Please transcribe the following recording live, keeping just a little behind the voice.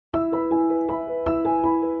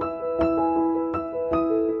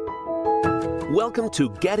Welcome to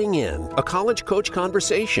Getting In, a college coach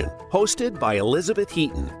conversation, hosted by Elizabeth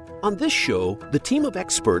Heaton. On this show, the team of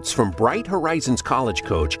experts from Bright Horizons College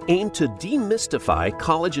Coach aim to demystify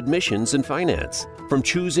college admissions and finance. From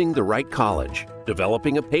choosing the right college,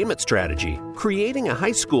 developing a payment strategy, creating a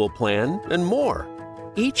high school plan, and more.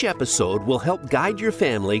 Each episode will help guide your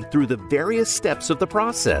family through the various steps of the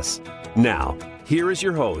process. Now, here is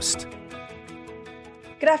your host.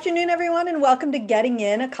 Good afternoon, everyone, and welcome to Getting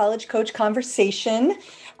In, a college coach conversation.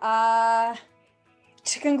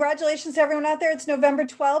 Congratulations to everyone out there. It's November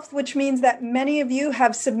 12th, which means that many of you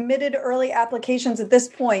have submitted early applications at this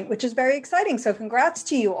point, which is very exciting. So congrats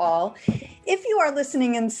to you all. If you are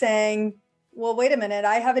listening and saying, well, wait a minute,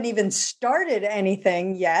 I haven't even started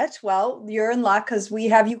anything yet. Well, you're in luck because we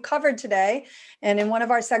have you covered today. And in one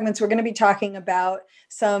of our segments, we're going to be talking about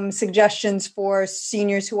some suggestions for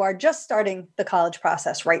seniors who are just starting the college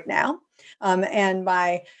process right now. And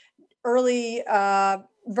my early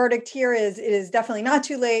verdict here is it is definitely not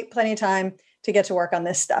too late, plenty of time to get to work on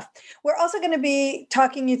this stuff. We're also going to be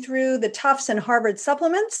talking you through the Tufts and Harvard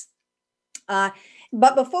supplements.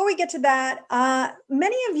 But before we get to that,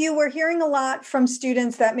 many of you were hearing a lot from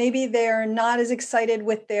students that maybe they're not as excited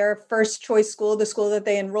with their first choice school, the school that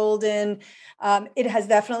they enrolled in. It has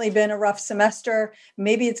definitely been a rough semester.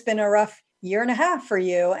 Maybe it's been a rough year and a half for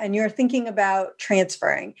you, and you're thinking about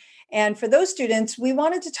transferring. And for those students, we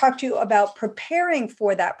wanted to talk to you about preparing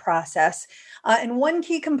for that process. And one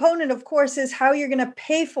key component, of course, is how you're going to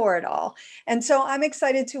pay for it all. And so I'm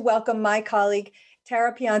excited to welcome my colleague,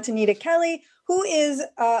 Tara Piantanita Kelly, who is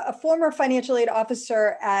a former financial aid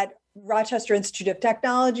officer at Rochester Institute of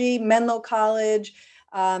Technology, Menlo College,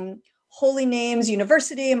 Holy Names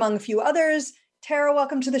University, among a few others. Tara,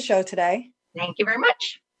 welcome to the show today. Thank you very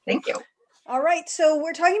much. Thank you. All right. So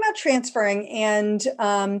we're talking about transferring. And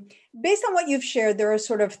based on what you've shared, there are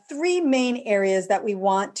sort of three main areas that we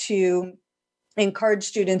want to encourage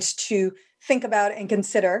students to think about and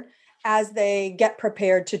consider as they get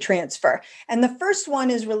prepared to transfer. And the first one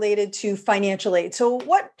is related to financial aid. So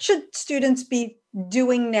what should students be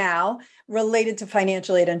doing now related to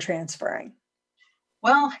financial aid and transferring?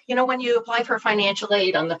 Well, when you apply for financial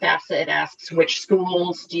aid on the FAFSA, it asks which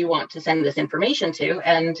schools do you want to send this information to?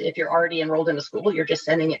 And if you're already enrolled in a school, you're just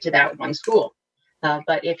sending it to that one school.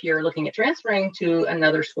 But if you're looking at transferring to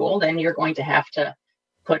another school, then you're going to have to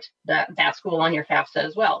put that school on your FAFSA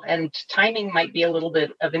as well. And timing might be a little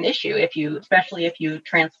bit of an issue especially if you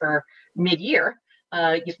transfer mid-year.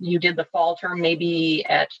 You did the fall term maybe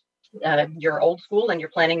at your old school and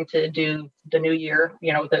you're planning to do the new year,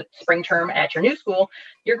 the spring term at your new school.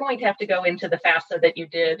 You're going to have to go into the FAFSA that you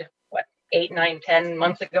did, 8, 9, 10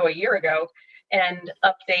 months ago, a year ago, and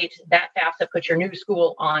update that FAFSA, put your new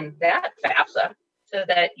school on that FAFSA, so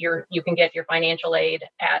that you can get your financial aid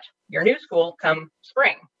at your new school come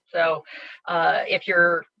spring. So if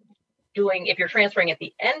you're transferring at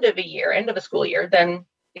the end of a school year, then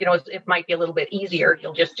it might be a little bit easier.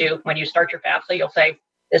 You'll just do, when you start your FAFSA, you'll say,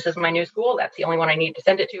 this is my new school. That's the only one I need to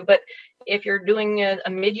send it to. But if you're doing a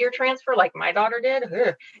mid-year transfer like my daughter did,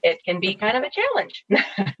 it can be kind of a challenge.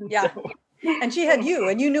 Yeah. And she had you,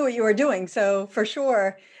 and you knew what you were doing. So for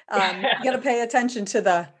sure, you got to pay attention to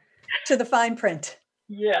the fine print.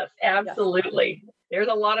 Yes, absolutely. Yeah. There's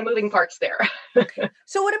a lot of moving parts there.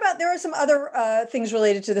 So what about, there are some other things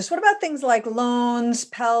related to this. What about things like loans,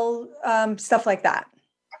 Pell, stuff like that?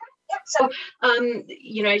 So, as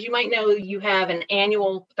you might know, you have an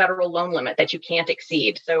annual federal loan limit that you can't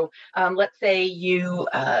exceed. So let's say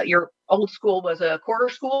your old school was a quarter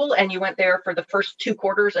school and you went there for the first 2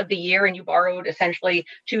 quarters of the year and you borrowed essentially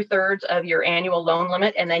 2/3 of your annual loan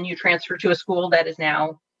limit. And then you transfer to a school that is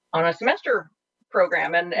now on a semester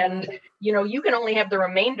program. And you can only have the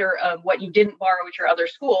remainder of what you didn't borrow at your other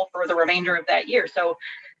school for the remainder of that year. So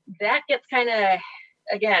that gets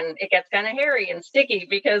it gets kind of hairy and sticky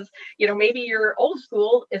because, maybe your old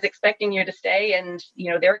school is expecting you to stay and,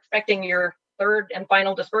 they're expecting your third and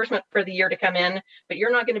final disbursement for the year to come in, but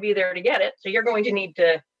you're not going to be there to get it. So you're going to need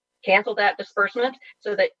to cancel that disbursement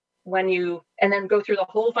so that and then go through the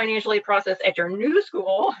whole financial aid process at your new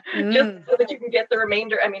school, just so that you can get the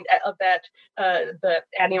remainder, of that, the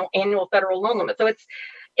annual federal loan limit. So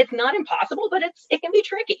it's not impossible, but it can be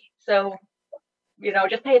tricky. So,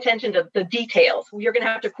 just pay attention to the details. You're going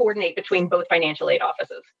to have to coordinate between both financial aid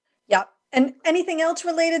offices. Yeah. And anything else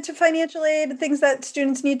related to financial aid, things that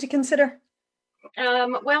students need to consider?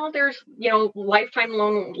 Well, there's, lifetime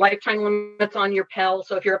limits on your Pell.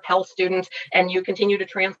 So if you're a Pell student and you continue to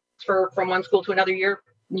transfer from one school to another, you're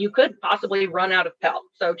you could possibly run out of Pell.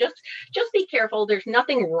 So just be careful. There's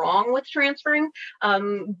nothing wrong with transferring,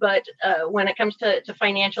 but when it comes to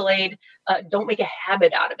financial aid, don't make a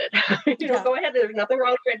habit out of it. Go ahead. There's nothing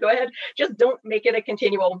wrong with it. Go ahead. Just don't make it a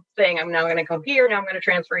continual thing. I'm now going to go here. Now I'm going to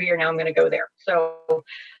transfer here. Now I'm going to go there. So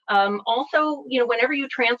also, whenever you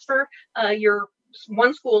transfer, your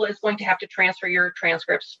one school is going to have to transfer your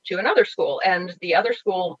transcripts to another school, and the other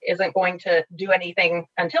school isn't going to do anything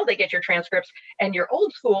until they get your transcripts, and your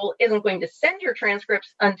old school isn't going to send your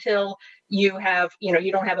transcripts until you have,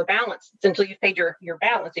 you don't have a balance, until you've paid your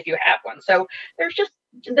balance if you have one. So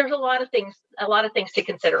there's a lot of things to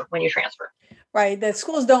consider when you transfer. Right. The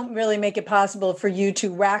schools don't really make it possible for you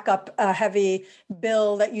to rack up a heavy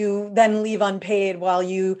bill that you then leave unpaid while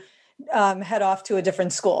you head off to a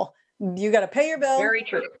different school. You got to pay your bill. Very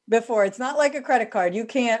true. Before. It's not like a credit card. You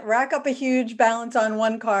can't rack up a huge balance on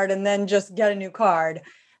one card and then just get a new card.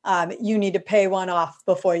 You need to pay one off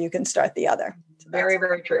before you can start the other. So very,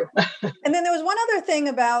 very true. And then there was one other thing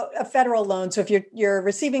about a federal loan. So if you're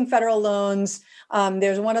receiving federal loans,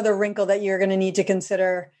 there's one other wrinkle that you're going to need to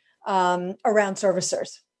consider around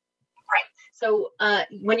servicers. So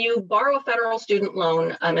when you borrow a federal student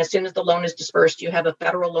loan, as soon as the loan is dispersed, you have a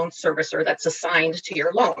federal loan servicer that's assigned to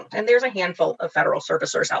your loan. And there's a handful of federal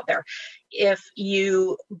servicers out there. If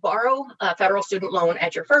you borrow a federal student loan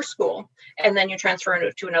at your first school, and then you transfer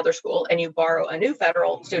it to another school and you borrow a new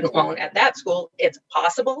federal student loan at that school, it's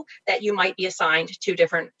possible that you might be assigned to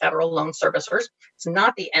different federal loan servicers. It's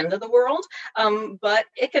not the end of the world, but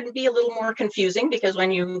it can be a little more confusing because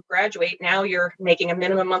when you graduate, now you're making a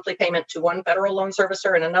minimum monthly payment to one federal loan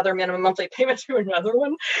servicer and another minimum monthly payment to another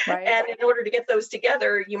one. Right. And in order to get those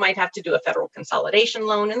together, you might have to do a federal consolidation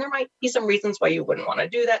loan, and there might be some reasons why you wouldn't want to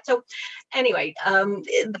do that. So anyway,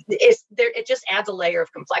 it just adds a layer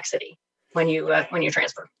of complexity when you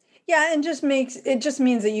transfer. Yeah, and just means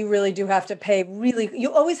that you really do have to pay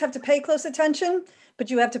you always have to pay close attention, but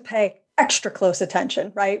you have to pay extra close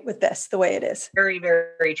attention, right? With this, the way it is. Very,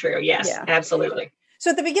 very true. Yes, yeah. Absolutely. So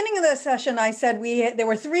at the beginning of the session, I said there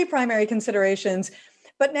were three primary considerations,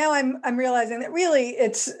 but now I'm realizing that really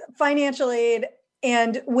it's financial aid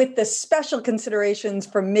and with the special considerations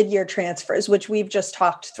for mid-year transfers, which we've just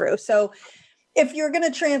talked through. So if you're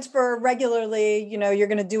going to transfer regularly, you're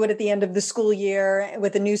going to do it at the end of the school year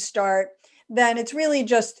with a new start, then it's really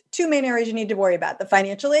just two main areas you need to worry about: the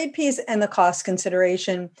financial aid piece and the cost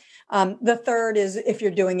consideration. The third is if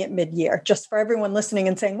you're doing it mid-year, just for everyone listening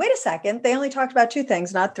and saying, wait a second, they only talked about two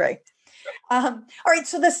things, not three. All right.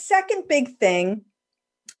 So the second big thing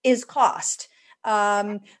is cost.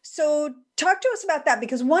 So talk to us about that,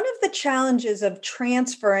 because one of the challenges of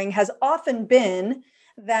transferring has often been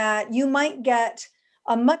that you might get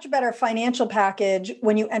a much better financial package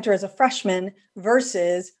when you enter as a freshman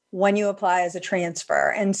versus when you apply as a transfer.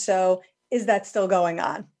 And so is that still going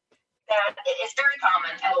on? That is very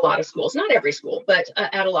common at a lot of schools, not every school, but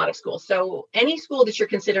at a lot of schools. So any school that you're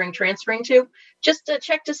considering transferring to, just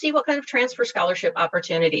check to see what kind of transfer scholarship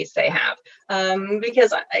opportunities they have.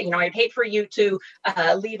 Because, I'd hate for you to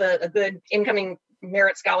leave a good incoming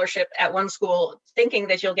merit scholarship at one school thinking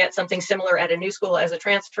that you'll get something similar at a new school as a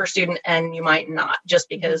transfer student, and you might not, just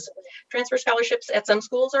because transfer scholarships at some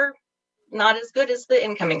schools are not as good as the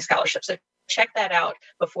incoming scholarships. So check that out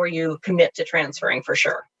before you commit to transferring for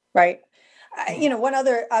sure. Right. One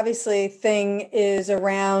other obviously thing is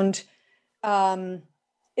around, are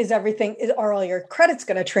all your credits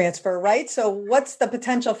going to transfer, right? So what's the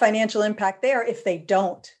potential financial impact there if they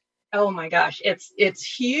don't? Oh my gosh, it's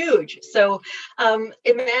huge. So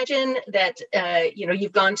imagine that,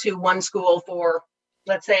 you've gone to one school for,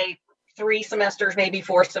 let's say, 3 semesters, maybe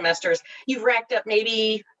 4 semesters. You've racked up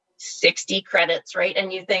maybe 60 credits, right?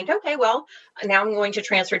 And you think, okay, well, now I'm going to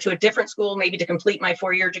transfer to a different school, maybe to complete my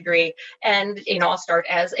 4-year degree. And, I'll start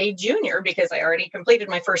as a junior because I already completed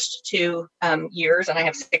my first 2 years and I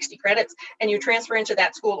have 60 credits. And you transfer into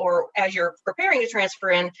that school, or as you're preparing to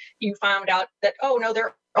transfer in, you found out that, oh no,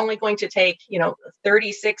 they're only going to take,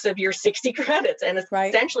 36 of your 60 credits. And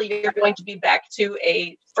essentially you're going to be back to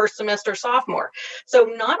a first semester sophomore. So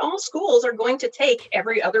not all schools are going to take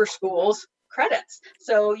every other school's credits.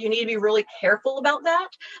 So you need to be really careful about that.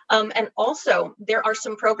 And also there are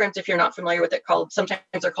some programs, if you're not familiar with it, sometimes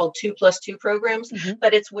they're called 2+2 programs,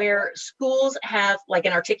 but it's where schools have like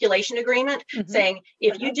an articulation agreement saying,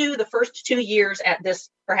 if you do the first 2 years at this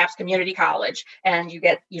perhaps community college and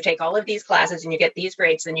you take all of these classes and you get these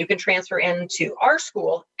grades, then you can transfer into our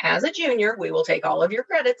school as a junior. We will take all of your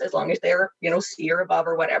credits as long as they're, C or above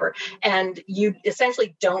or whatever. And you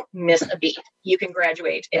essentially don't miss a beat. You can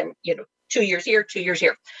graduate in, 2 years here, 2 years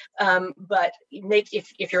here. But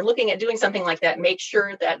if you're looking at doing something like that, make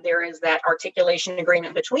sure that there is that articulation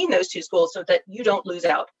agreement between those two schools so that you don't lose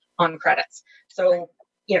out on credits. So,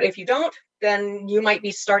 if you don't, then you might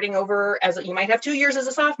be starting over you might have 2 years as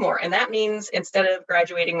a sophomore. And that means instead of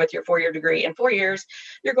graduating with your 4-year degree in 4 years,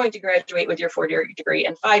 you're going to graduate with your 4-year degree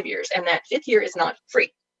in 5 years. And that 5th year is not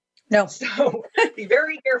free. No. So be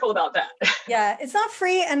very careful about that. Yeah, it's not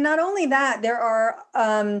free. And not only that, there are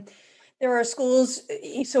schools.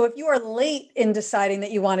 So if you are late in deciding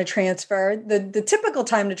that you want to transfer, the typical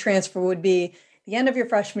time to transfer would be the end of your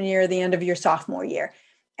freshman year, the end of your sophomore year.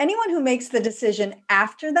 Anyone who makes the decision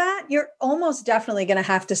after that, you're almost definitely going to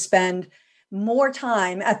have to spend more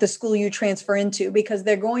time at the school you transfer into, because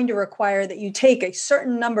they're going to require that you take a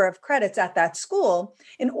certain number of credits at that school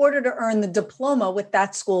in order to earn the diploma with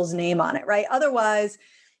that school's name on it, right? Otherwise,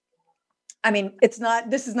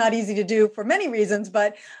 this is not easy to do for many reasons,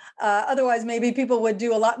 but otherwise maybe people would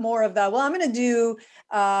do a lot more of that. Well, I'm going to do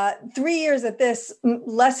 3 years at this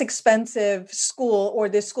less expensive school, or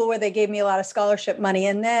this school where they gave me a lot of scholarship money,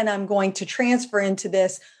 and then I'm going to transfer into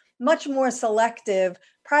this much more selective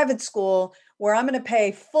private school where I'm going to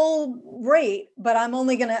pay full rate, but I'm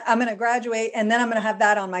going to graduate, and then I'm going to have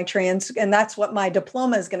that on my and that's what my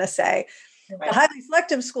diploma is going to say. Right. The highly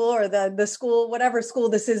selective school, or the school, whatever school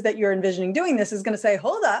this is that you're envisioning doing this, is going to say,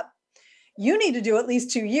 hold up, you need to do at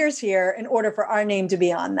least 2 years here in order for our name to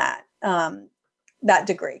be on that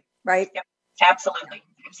degree, right? Yep, absolutely.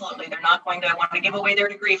 Absolutely. They're not going to want to give away their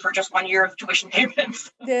degree for just 1 year of tuition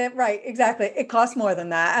payments. Yeah, right. Exactly. It costs more than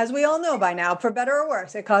that, as we all know by now, for better or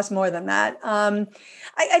worse. It costs more than that.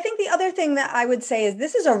 I think the other thing that I would say is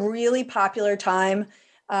this is a really popular time,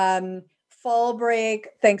 fall break,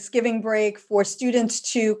 Thanksgiving break, for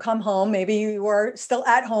students to come home. Maybe you are still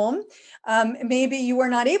at home. Maybe you were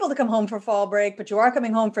not able to come home for fall break, but you are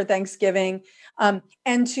coming home for Thanksgiving,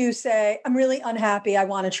 and to say, I'm really unhappy, I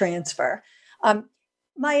want to transfer.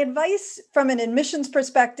 My advice from an admissions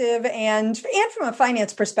perspective and from a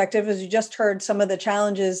finance perspective, as you just heard some of the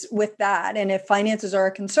challenges with that, and if finances are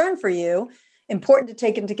a concern for you, important to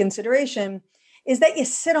take into consideration, is that you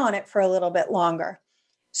sit on it for a little bit longer.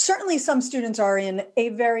 Certainly some students are in a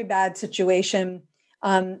very bad situation.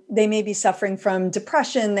 They may be suffering from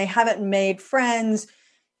depression. They haven't made friends.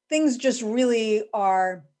 Things just really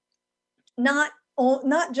are not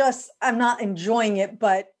just, I'm not enjoying it,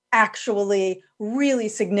 but actually really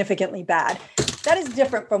significantly bad. That is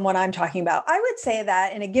different from what I'm talking about. I would say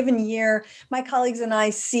that in a given year, my colleagues and I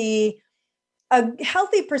see a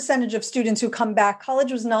healthy percentage of students who come back.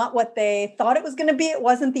 College was not what they thought it was going to be. It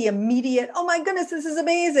wasn't the immediate, oh my goodness, this is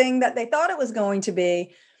amazing, that they thought it was going to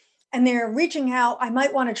be. And they're reaching out, I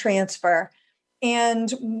might want to transfer.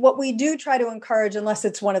 And what we do try to encourage, unless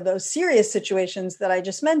it's one of those serious situations that I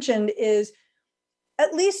just mentioned, is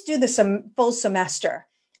at least do the full semester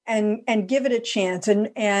and give it a chance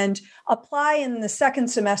and apply in the second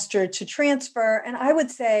semester to transfer. And I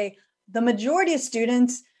would say the majority of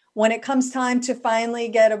students, when it comes time to finally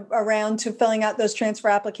get around to filling out those transfer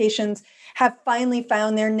applications, have finally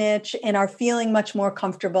found their niche and are feeling much more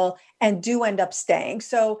comfortable and do end up staying.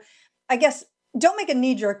 So I guess don't make a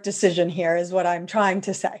knee-jerk decision here is what I'm trying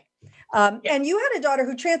to say. And you had a daughter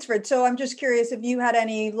who transferred. So I'm just curious if you had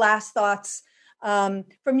any last thoughts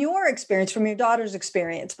from your experience, from your daughter's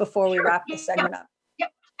experience, before we wrap this segment up.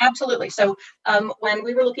 Yep, absolutely. So when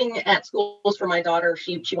we were looking at schools for my daughter,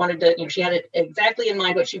 she wanted to, she had it exactly in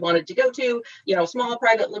mind what she wanted to go to, small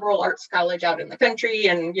private liberal arts college out in the country.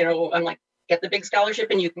 And, I'm like, get the big scholarship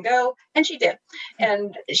and you can go. And she did.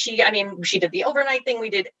 And she did the overnight thing. We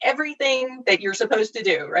did everything that you're supposed to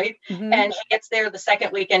do. Right. Mm-hmm. And she gets there the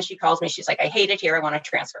second weekend. She calls me. She's like, I hate it here. I want to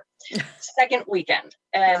transfer. Second weekend.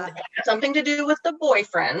 And it had something to do with the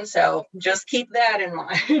boyfriend. So just keep that in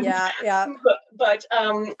mind. Yeah. But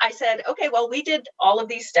I said, okay, well, we did all of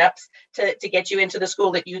these steps to get you into the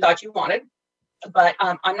school that you thought you wanted. But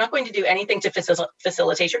I'm not going to do anything to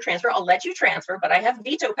facilitate your transfer. I'll let you transfer, but I have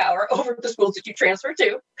veto power over the schools that you transfer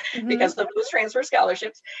to because of those transfer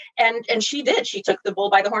scholarships. And she did. She took the bull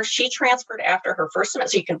by the horn. She transferred after her first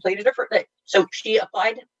semester. She completed her first. So she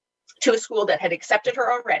applied to a school that had accepted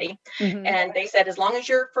her already. Mm-hmm. And they said, as long as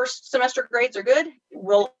your first semester grades are good,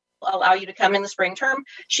 we'll allow you to come in the spring term.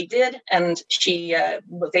 She did. And she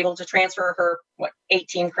was able to transfer her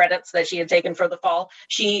 18 credits that she had taken for the fall.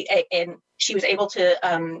 She was able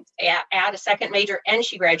to add a second major, and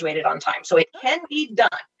she graduated on time. So it can be done,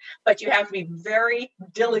 but you have to be very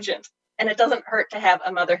diligent. And it doesn't hurt to have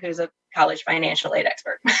a mother who's a college financial aid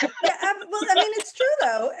expert. Well, I mean, it's true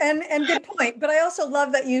though, and good point. But I also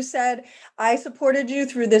love that you said, I supported you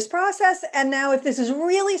through this process, and now if this is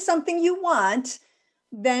really something you want,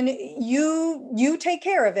 then you take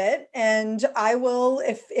care of it, and I will,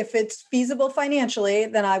 if it's feasible financially,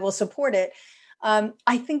 then I will support it.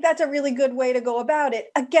 I think that's a really good way to go about it.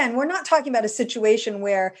 Again, we're not talking about a situation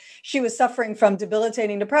where she was suffering from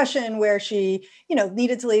debilitating depression, where she,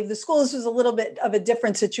 needed to leave the school. This was a little bit of a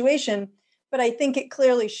different situation, but I think it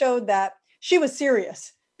clearly showed that she was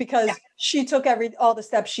serious because she took all the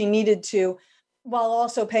steps she needed to, while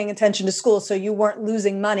also paying attention to school. So you weren't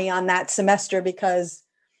losing money on that semester, because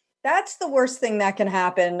that's the worst thing that can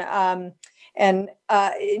happen. And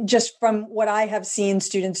just from what I have seen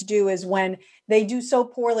students do is when they do so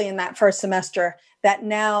poorly in that first semester that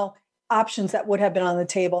now options that would have been on the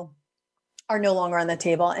table are no longer on the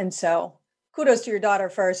table. And so kudos to your daughter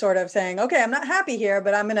for sort of saying, okay, I'm not happy here,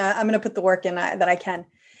 but I'm gonna put the work in that I can.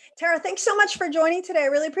 Tara, thanks so much for joining today. I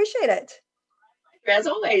really appreciate it. As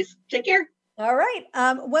always, take care. All right.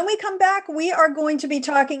 When we come back, we are going to be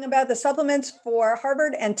talking about the supplements for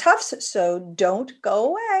Harvard and Tufts, so don't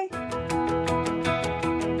go away.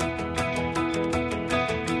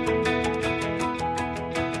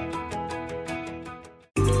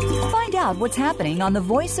 Find out what's happening on the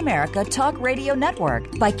Voice America Talk Radio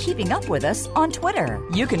Network by keeping up with us on Twitter.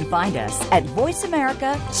 You can find us at Voice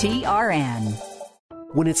America TRN.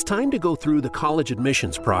 When it's time to go through the college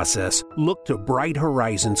admissions process, look to Bright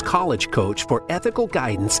Horizons College Coach for ethical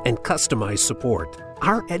guidance and customized support.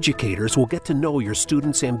 Our educators will get to know your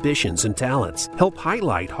students' ambitions and talents, help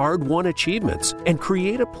highlight hard-won achievements, and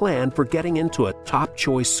create a plan for getting into a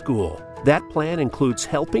top-choice school. That plan includes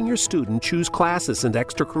helping your student choose classes and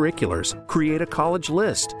extracurriculars, create a college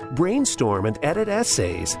list, brainstorm and edit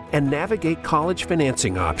essays, and navigate college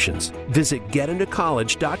financing options. Visit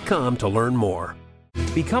getintocollege.com to learn more.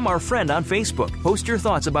 Become our friend on Facebook. Post your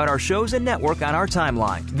thoughts about our shows and network on our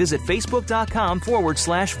timeline. Visit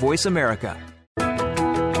facebook.com/Voice America.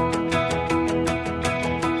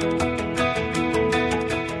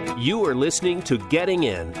 You are listening to Getting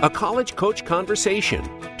In, a college coach conversation.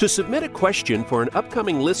 To submit a question for an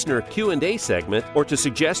upcoming listener Q&A segment or to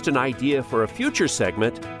suggest an idea for a future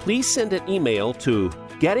segment, please send an email to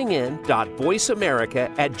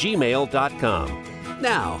gettingin.voiceamerica@gmail.com.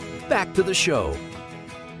 Now, back to the show.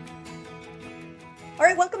 All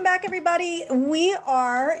right, welcome back, everybody. We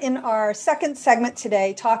are in our second segment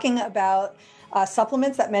today talking about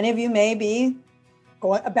supplements that many of you may be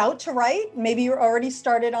about to write. Maybe you're already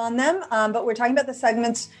started on them, but we're talking about the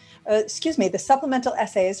supplemental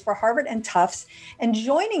essays for Harvard and Tufts. And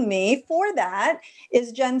joining me for that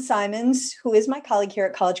is Jen Simons, who is my colleague here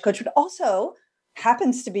at College Coach, but also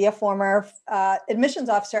happens to be a former admissions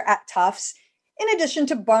officer at Tufts, in addition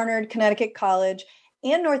to Barnard, Connecticut College,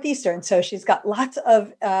 and Northeastern. So she's got lots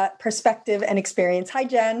of perspective and experience. Hi,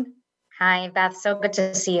 Jen. Hi, Beth. So good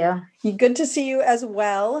to see you. Good to see you as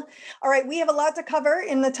well. All right, we have a lot to cover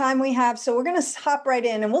in the time we have, so we're going to hop right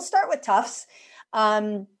in, and we'll start with Tufts.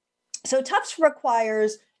 So Tufts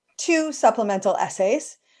requires 2 supplemental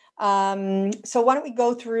essays. So why don't we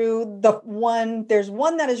go through the one? There's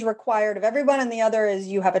one that is required of everyone, and the other is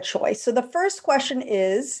you have a choice. So the first question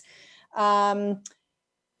is,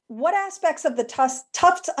 what aspects of the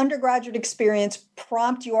Tufts undergraduate experience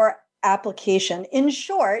prompt your application? In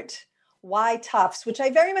short, why Tufts? Which I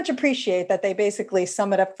very much appreciate that they basically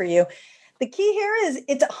sum it up for you. The key here is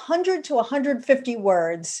it's 100 to 150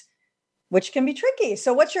 words, which can be tricky.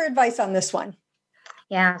 So what's your advice on this one?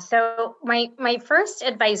 Yeah. So my first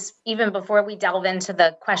advice, even before we delve into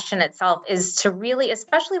the question itself, is to really,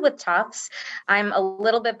 especially with Tufts, I'm a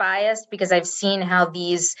little bit biased because I've seen how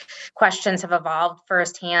these questions have evolved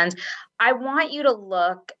firsthand. I want you to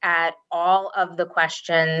look at all of the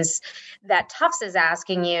questions that Tufts is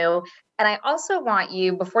asking you. And I also want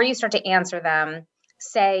you, before you start to answer them,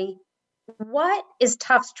 say, what is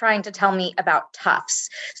Tufts trying to tell me about Tufts?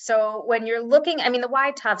 So when you're looking, the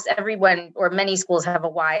why Tufts, everyone or many schools have a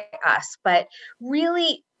why us, but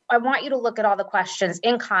really, I want you to look at all the questions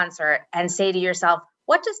in concert and say to yourself,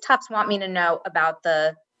 what does Tufts want me to know about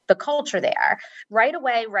the culture there? Right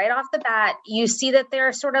away, right off the bat, you see that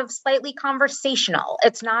they're sort of slightly conversational.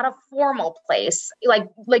 It's not a formal place. Like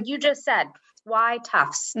you just said, why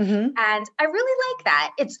Tufts? Mm-hmm. And I really like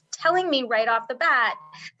that. It's telling me right off the bat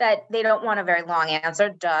that they don't want a very long answer.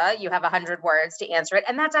 Duh, you have 100 words to answer it.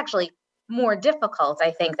 And that's actually more difficult,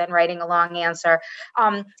 I think, than writing a long answer.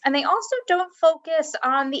 And they also don't focus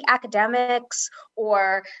on the academics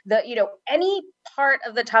or any part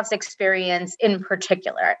of the Tufts experience in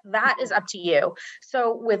particular. That is up to you.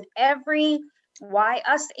 So with every why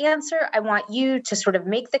us answer. I want you to sort of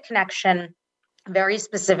make the connection very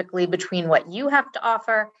specifically between what you have to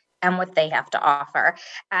offer and what they have to offer.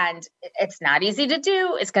 And it's not easy to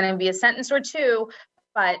do. It's going to be a sentence or two,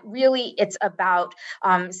 but really it's about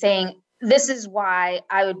saying, this is why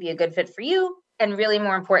I would be a good fit for you. And really,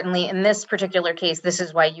 more importantly, in this particular case, this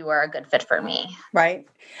is why you are a good fit for me. Right.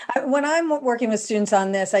 When I'm working with students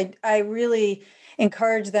on this, I really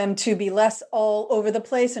encourage them to be less all over the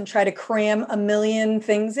place and try to cram a million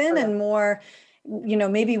things in and more,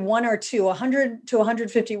 maybe one or two, 100 to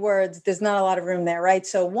 150 words. There's not a lot of room there, right?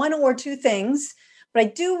 So one or two things, but I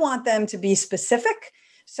do want them to be specific.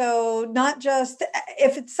 So not just,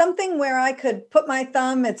 if it's something where I could put my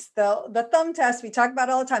thumb, it's the thumb test we talk about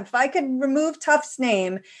all the time. If I could remove Tufts'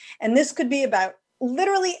 name, and this could be about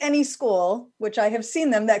literally any school, which I have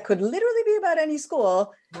seen them, that could literally be about any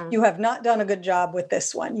school, you have not done a good job with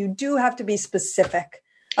this one. You do have to be specific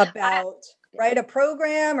about, right, a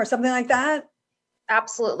program or something like that.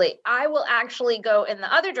 Absolutely. I will actually go in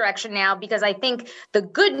the other direction now, because I think the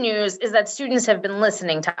good news is that students have been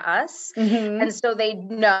listening to us. Mm-hmm. And so they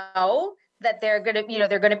know that they're going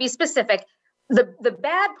to be specific. The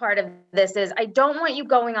bad part of this is I don't want you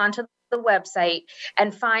going onto the website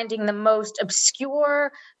and finding the most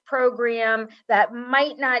obscure program that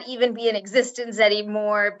might not even be in existence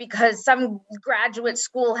anymore because some graduate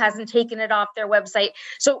school hasn't taken it off their website.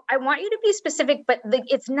 So I want you to be specific, but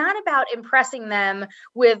it's not about impressing them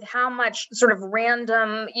with how much sort of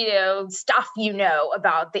random, stuff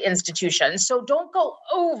about the institution. So don't go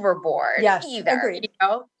overboard either. Agreed.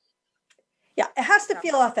 Yeah, it has to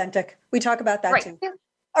feel authentic. We talk about that too. Yeah.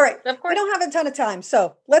 All right. Of course. We don't have a ton of time,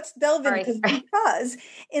 so let's delve in because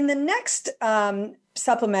in the next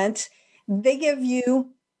supplement, they give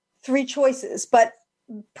you 3 choices. But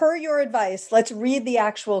per your advice, let's read the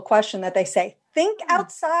actual question that they say. Think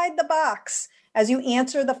outside the box as you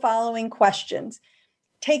answer the following questions.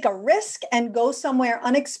 Take a risk and go somewhere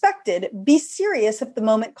unexpected. Be serious if the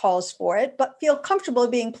moment calls for it, but feel comfortable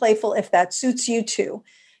being playful if that suits you too.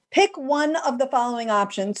 Pick one of the following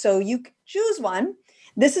options. So you choose one.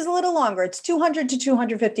 This is a little longer. It's 200 to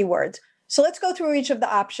 250 words. So let's go through each of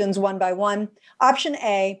the options one by one. Option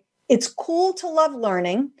A, it's cool to love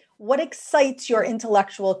learning. What excites your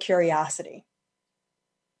intellectual curiosity?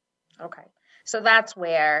 Okay. So that's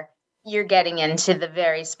where you're getting into the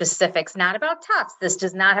very specifics, not about Tufts. This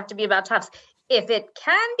does not have to be about Tufts. If it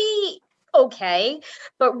can be, okay,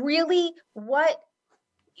 but really what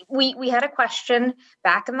we had a question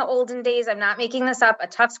back in the olden days. I'm not making this up. A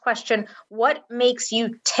Tufts question. What makes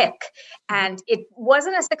you tick? And it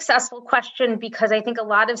wasn't a successful question because I think a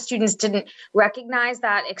lot of students didn't recognize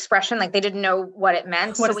that expression. Like they didn't know what it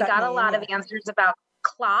meant. So we got a lot of answers about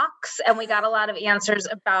clocks and we got a lot of answers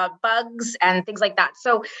about bugs and things like that.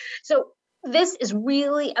 So this is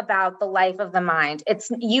really about the life of the mind.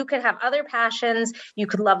 You could have other passions. You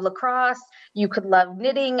could love lacrosse. You could love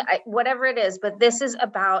knitting, whatever it is. But this is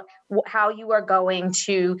about how you are going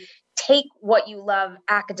to take what you love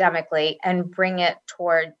academically and bring it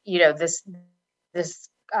toward, this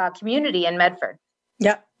community in Medford.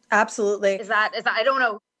 Yeah, absolutely. Is that? I don't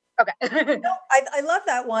know. Okay. No, I love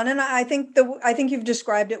that one, and I think you've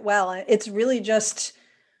described it well. It's really just.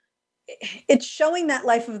 It's showing that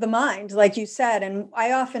life of the mind, like you said. And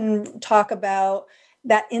I often talk about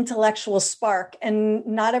that intellectual spark, and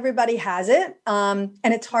not everybody has it. And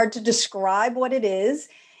it's hard to describe what it is.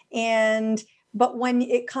 But when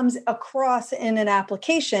it comes across in an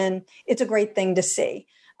application, it's a great thing to see.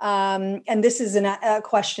 And this is a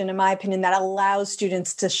question, in my opinion, that allows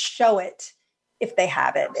students to show it if they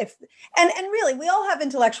have it. And really, we all have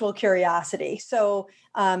intellectual curiosity. So,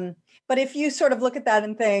 but if you sort of look at that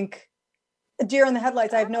and think, a deer in the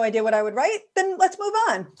headlights, I have no idea what I would write, then let's move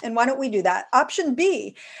on. And why don't we do that? Option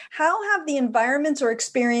B, how have the environments or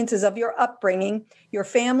experiences of your upbringing, your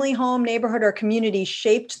family, home, neighborhood, or community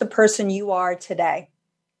shaped the person you are today?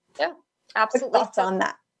 Yeah, absolutely. Thoughts on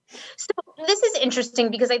that? So this is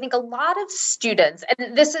interesting because I think a lot of students,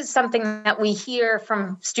 and this is something that we hear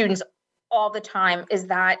from students all the time, is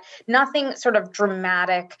that nothing sort of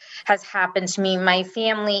dramatic has happened to me. My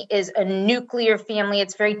family is a nuclear family.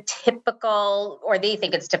 It's very typical, or they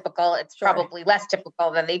think it's typical. It's probably less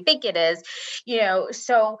typical than they think it is,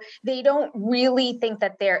 so they don't really think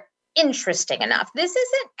that they're interesting enough. This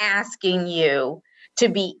isn't asking you to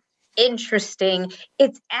be interesting.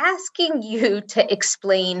 It's asking you to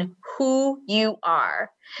explain who you are.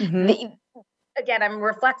 Mm-hmm. Again, I'm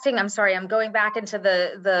reflecting. I'm sorry. I'm going back into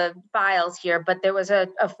the files here, but there was a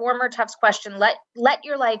former Tufts question. Let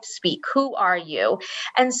your life speak. Who are you?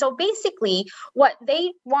 And so basically what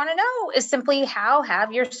they want to know is simply, how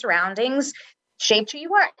have your surroundings shaped who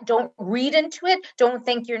you are. Don't read into it. Don't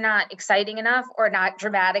think you're not exciting enough or not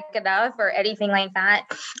dramatic enough or anything like that.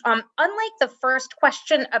 Unlike the first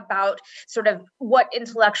question about sort of what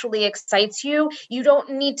intellectually excites you, you don't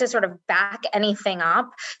need to sort of back anything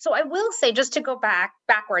up. So I will say, just to go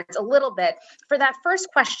backwards a little bit, for that first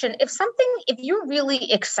question, if you're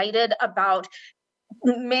really excited about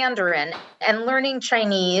Mandarin and learning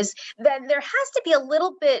Chinese, then there has to be a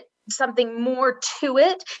little bit something more to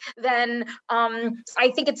it than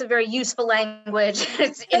I think it's a very useful language.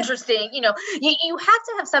 It's interesting. You have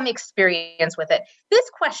to have some experience with it. This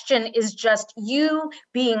question is just you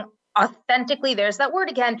being authentically, there's that word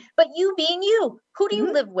again, but you being you. Who do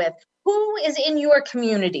you live with? Who is in your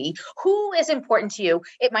community? Who is important to you?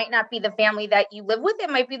 It might not be the family that you live with. It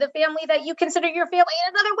might be the family that you consider your family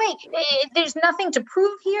in another way. There's nothing to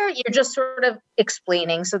prove here. You're just sort of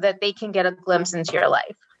explaining so that they can get a glimpse into your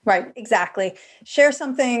life. Right, exactly. Share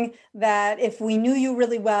something that if we knew you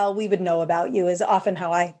really well, we would know about you is often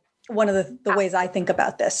one of the ways I think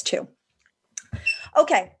about this too.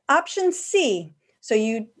 Okay, option C. So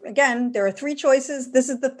there are 3 choices. This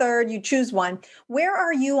is the third. You choose one. Where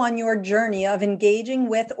are you on your journey of engaging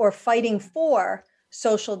with or fighting for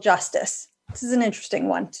social justice? This is an interesting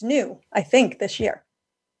one. It's new, I think, this year.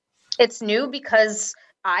 It's new because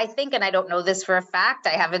I think, and I don't know this for a fact,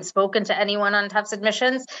 I haven't spoken to anyone on Tufts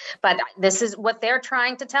admissions, but this is what they're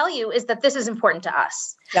trying to tell you is that this is important to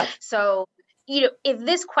us. Yep. So, if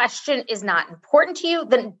this question is not important to you,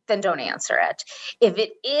 then don't answer it. If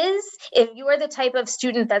it is, if you are the type of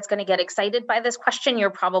student that's going to get excited by this question,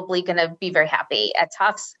 you're probably going to be very happy at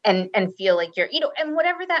Tufts and feel like you're, and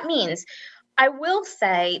whatever that means. I will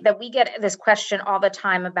say that we get this question all the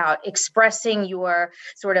time about expressing your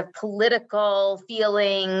sort of political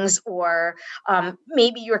feelings, or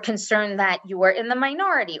maybe you're concerned that you are in the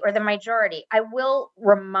minority or the majority. I will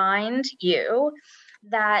remind you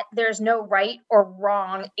that there's no right or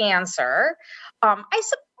wrong answer. I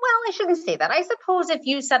shouldn't say that. I suppose if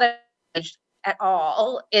you set a at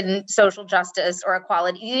all in social justice or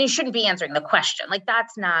equality, you shouldn't be answering the question. Like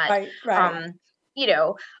that's not, right.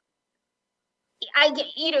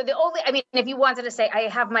 If you wanted to say, I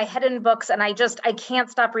have my head in books and I can't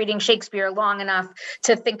stop reading Shakespeare long enough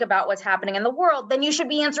to think about what's happening in the world, then you should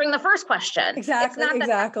be answering the first question.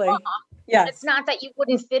 Exactly. Yes. It's not that you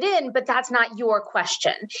wouldn't fit in, but that's not your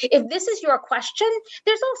question. If this is your question,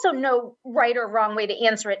 there's also no right or wrong way to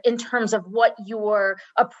answer it in terms of what your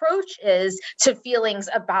approach is to feelings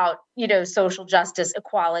about, social justice,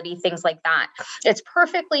 equality, things like that. It's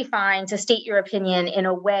perfectly fine to state your opinion in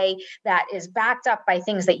a way that is backed up by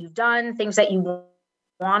things that you've done, things that you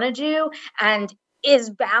want to do, and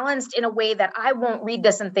is balanced in a way that I won't read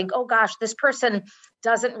this and think, oh gosh, this person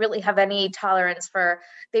doesn't really have any tolerance for,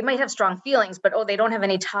 they might have strong feelings, but they don't have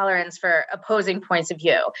any tolerance for opposing points of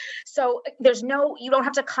view. So you don't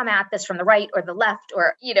have to come at this from the right or the left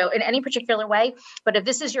or, in any particular way. But if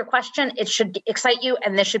this is your question, it should excite you.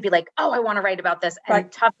 And this should be like, oh, I want to write about this. And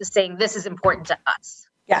right. Tufts is saying this is important to us.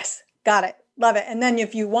 Yes. Got it. Love it. And then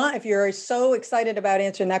if you're so excited about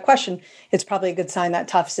answering that question, it's probably a good sign that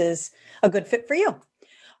Tufts is a good fit for you.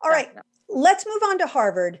 All right, let's move on to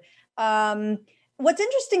Harvard. What's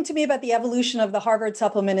interesting to me about the evolution of the Harvard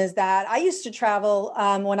supplement is that I used to travel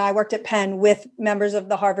when I worked at Penn with members of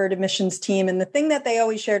the Harvard admissions team. And the thing that they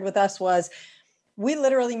always shared with us was we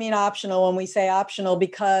literally mean optional when we say optional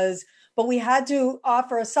but we had to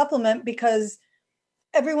offer a supplement because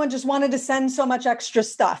everyone just wanted to send so much extra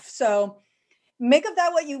stuff. So make of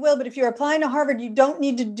that what you will, but if you're applying to Harvard, you don't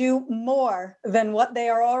need to do more than what they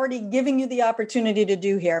are already giving you the opportunity to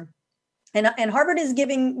do here. And Harvard is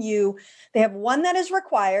giving you, they have one that is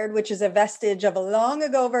required, which is a vestige of a long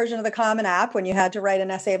ago version of the Common App when you had to write an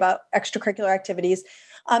essay about extracurricular activities.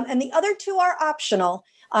 And the other 2 are optional.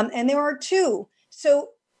 And there are 2. So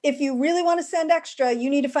if you really want to send extra, you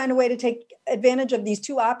need to find a way to take advantage of these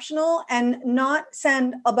 2 optional and not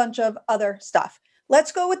send a bunch of other stuff.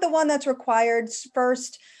 Let's go with the one that's required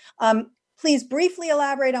first. Please briefly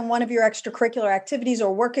elaborate on one of your extracurricular activities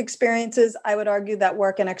or work experiences. I would argue that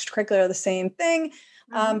work and extracurricular are the same thing,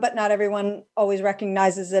 but not everyone always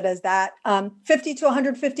recognizes it as that. 50 to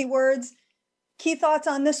 150 words. Key thoughts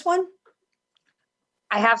on this one?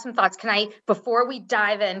 I have some thoughts. Before we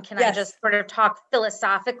dive in, I just sort of talk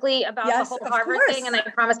philosophically about the whole Harvard thing? And I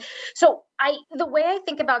promise. So the way I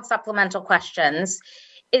think about supplemental questions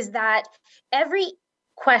is that every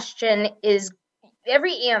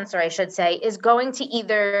answer, I should say, is going to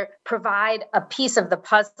either provide a piece of the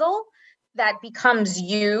puzzle that becomes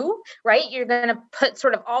you, right? You're going to put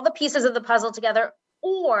sort of all the pieces of the puzzle together,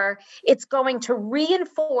 or it's going to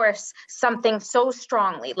reinforce something so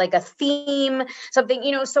strongly, like a theme,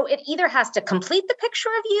 something, so it either has to complete the picture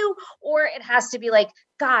of you, or it has to be like,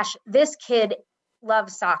 gosh, this kid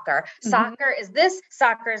loves soccer. Soccer is this,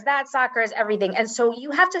 soccer is that, soccer is everything. And so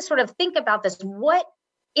you have to sort of think about this. What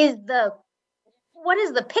is the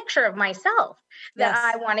picture of myself that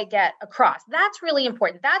I want to get across? That's really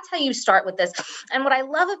important. That's how you start with this. And what I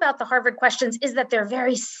love about the Harvard questions is that they're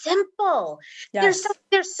very simple. Yes.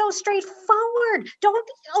 They're so straightforward. Don't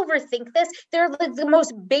overthink this. They're like the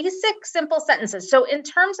most basic, simple sentences. So in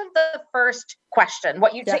terms of the first question,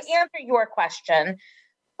 to answer your question,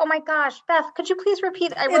 oh my gosh, Beth, could you please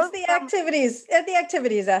repeat? It's the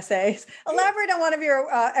activities essays. Elaborate on one of your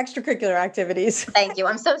extracurricular activities. Thank you.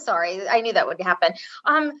 I'm so sorry. I knew that would happen.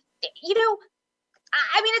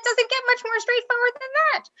 It doesn't get much more straightforward than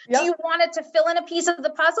that. Yep. Do you want it to fill in a piece of the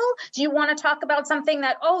puzzle? Do you want to talk about something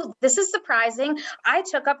that, this is surprising. I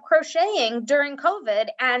took up crocheting during COVID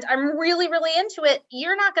and I'm really, really into it.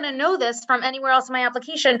 You're not going to know this from anywhere else in my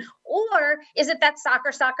application. Or is it that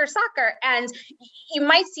soccer? And you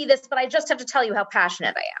might see this, but I just have to tell you how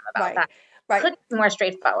passionate I am about that. Right. Could be more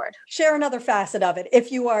straightforward. Share another facet of it.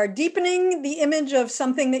 If you are deepening the image of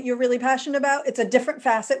something that you're really passionate about, it's a different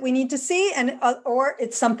facet we need to see, or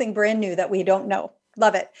it's something brand new that we don't know.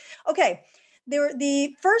 Love it. Okay.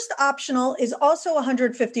 The first optional is also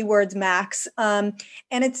 150 words max, and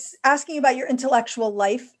it's asking about your intellectual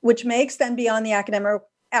life, which may extend beyond the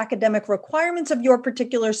academic requirements of your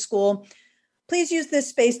particular school. Please use this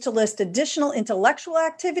space to list additional intellectual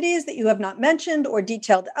activities that you have not mentioned or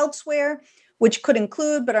detailed elsewhere, which could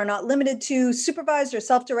include but are not limited to supervised or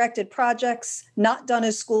self-directed projects not done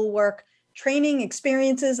as schoolwork, training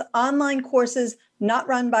experiences, online courses not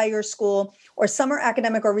run by your school, or summer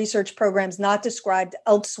academic or research programs not described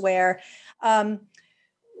elsewhere. So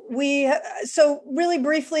really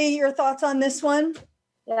briefly, your thoughts on this one?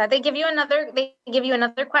 Yeah, they give you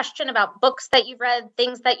another question about books that you've read,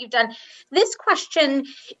 things that you've done. This question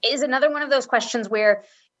is another one of those questions where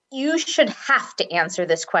you should have to answer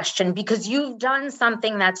this question because you've done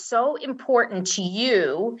something that's so important to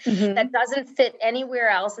you that doesn't fit anywhere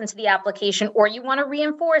else into the application, or you want to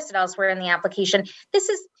reinforce it elsewhere in the application. This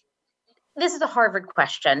is a Harvard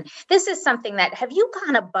question. This is something that, have you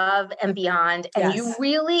gone above and beyond and you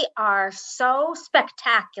really are so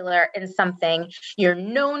spectacular in something, you're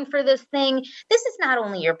known for this thing. This is not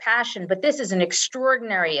only your passion, but this is an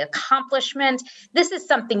extraordinary accomplishment. This is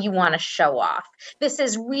something you want to show off. This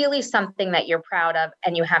is really something that you're proud of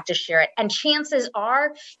and you have to share it. And chances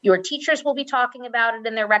are your teachers will be talking about it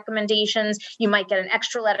in their recommendations. You might get an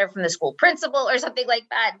extra letter from the school principal or something like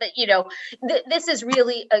that. But, this is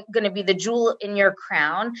really going to be the jewel in your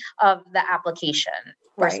crown of the application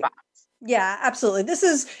response. Yeah, absolutely. This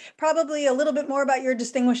is probably a little bit more about your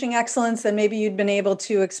distinguishing excellence than maybe you'd been able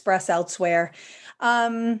to express elsewhere.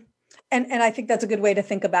 And I think that's a good way to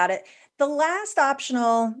think about it. The last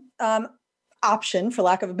optional option, for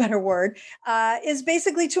lack of a better word, is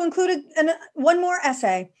basically to include one more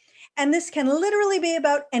essay. And this can literally be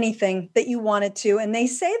about anything that you wanted to. And they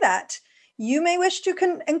say that you may wish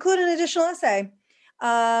to include an additional essay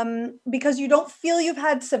because you don't feel you've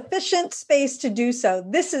had sufficient space to do so.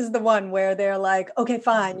 This is the one where they're like, okay,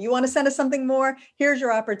 fine. You want to send us something more? Here's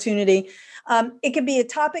your opportunity. It could be a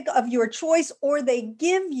topic of your choice, or they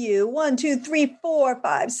give you 1, 2, 3, 4,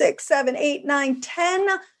 5, 6, 7, 8, 9, 10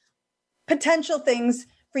 potential things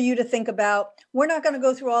for you to think about. We're not going to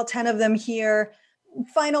go through all 10 of them here.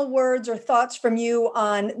 Final words or thoughts from you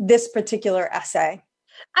on this particular essay.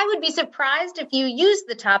 I would be surprised if you use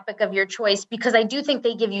the topic of your choice, because I do think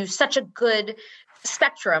they give you such a good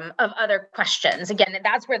spectrum of other questions. Again,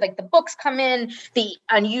 that's where the books come in, the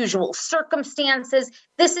unusual circumstances.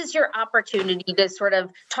 This is your opportunity to sort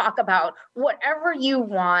of talk about whatever you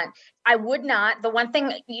want. I would not. The one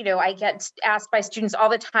thing, I get asked by students all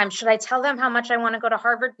the time, should I tell them how much I want to go to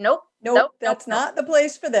Harvard? Nope. That's not the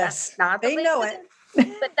place for this. They know it.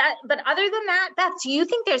 But other than that, Beth, do you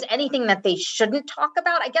think there's anything that they shouldn't talk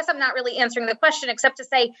about? I guess I'm not really answering the question except to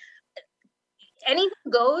say anything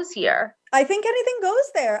goes here. I think anything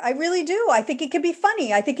goes there. I really do. I think it could be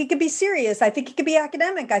funny. I think it could be serious. I think it could be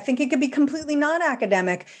academic. I think it could be completely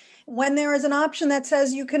non-academic. When there is an option that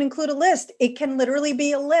says you can include a list, it can literally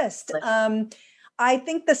be a list. I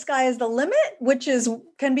think the sky is the limit, which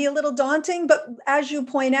can be a little daunting, but as you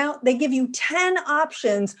point out, they give you 10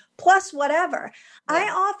 options plus whatever.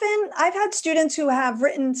 Yeah. I've had students who have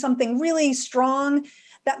written something really strong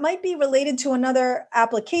that might be related to another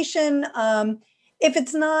application.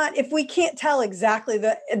 If we can't tell exactly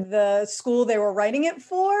the school they were writing it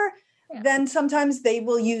for, then sometimes they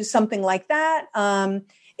will use something like that.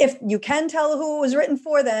 If you can tell who it was written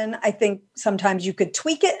for, then I think sometimes you could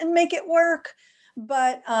tweak it and make it work.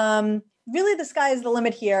 But really, the sky is the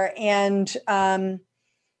limit here, and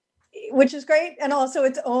which is great, and also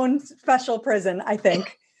its own special prison, I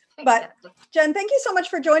think. But Jen, thank you so much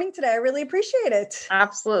for joining today. I really appreciate it.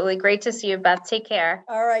 Absolutely. Great to see you, Beth. Take care.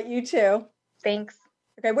 All right, you too. Thanks.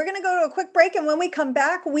 Okay, we're going to go to a quick break. And when we come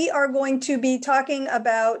back, we are going to be talking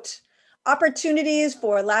about opportunities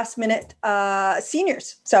for last minute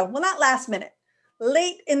seniors. So, well, not last minute,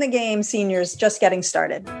 late in the game seniors just getting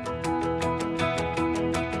started.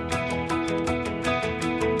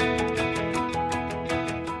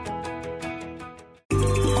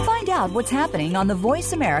 Find out what's happening on the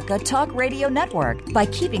Voice America Talk Radio Network by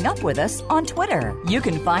keeping up with us on Twitter. You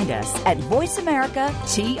can find us at Voice America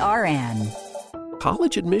TRN.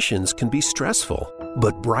 College admissions can be stressful,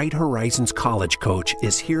 but Bright Horizons College Coach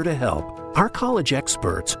is here to help. Our college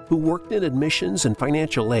experts, who worked in admissions and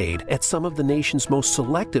financial aid at some of the nation's most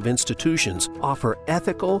selective institutions, offer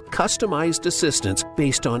ethical, customized assistance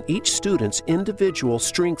based on each student's individual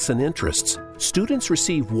strengths and interests. Students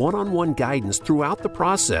receive one-on-one guidance throughout the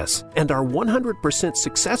process, and our 100%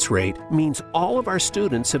 success rate means all of our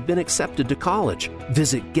students have been accepted to college.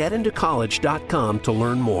 Visit getintocollege.com to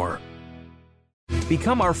learn more.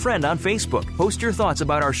 Become our friend on Facebook. Post your thoughts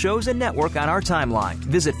about our shows and network on our timeline.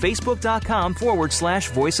 Visit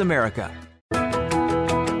facebook.com/Voice America.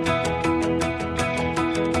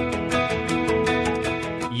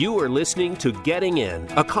 You are listening to Getting In,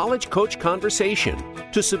 a college coach conversation.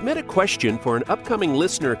 To submit a question for an upcoming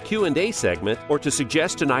listener Q&A segment or to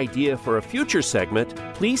suggest an idea for a future segment,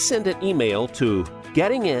 please send an email to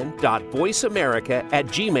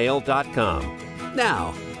gettingin.voiceamerica@gmail.com.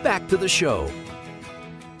 Now, back to the show.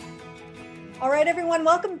 All right, everyone,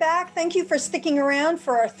 welcome back. Thank you for sticking around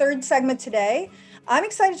for our third segment today. I'm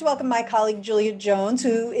excited to welcome my colleague, Julia Jones,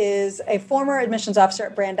 who is a former admissions officer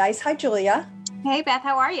at Brandeis. Hi, Julia. Hey, Beth,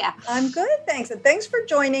 how are you? I'm good, thanks. And thanks for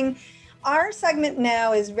joining. Our segment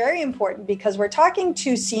now is very important because we're talking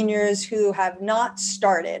to seniors who have not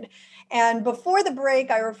started. And before the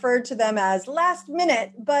break, I referred to them as last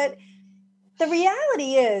minute, but the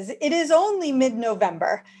reality is, it is only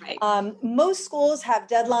mid-November. Right. Most schools have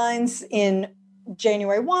deadlines in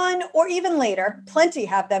January 1 or even later. Plenty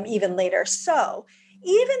have them even later. So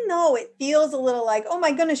even though it feels a little like, oh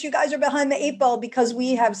my goodness, you guys are behind the 8 ball because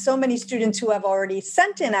we have so many students who have already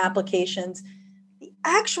sent in applications, the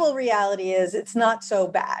actual reality is it's not so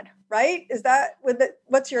bad. Right? Is that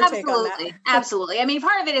what's your take on that? Absolutely. I mean,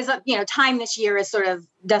 part of it is, time this year is sort of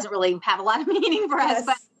doesn't really have a lot of meaning for us,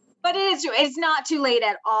 but it's not too late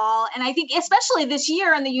at all. And I think especially this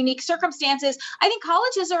year in the unique circumstances, I think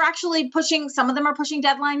colleges are actually some of them are pushing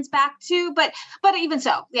deadlines back too, but even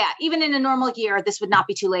so, even in a normal year, this would not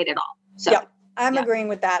be too late at all. So I'm agreeing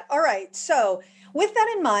with that. All right. So with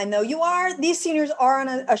that in mind though, these seniors are on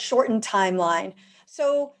a shortened timeline.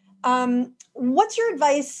 So what's your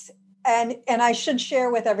advice? And I should share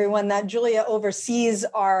with everyone that Julia oversees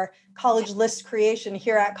our college list creation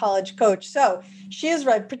here at College Coach. So she is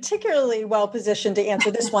particularly well positioned to answer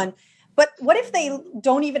this one. But what if they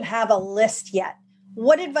don't even have a list yet?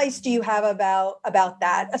 What advice do you have about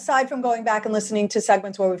that, aside from going back and listening to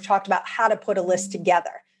segments where we've talked about how to put a list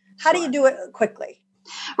together? How do you do it quickly?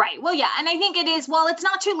 Right. Well, yeah. And I think it is, it's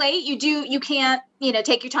not too late. You can't,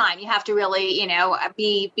 take your time. You have to really,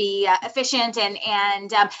 be efficient.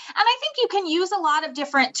 And I think you can use a lot of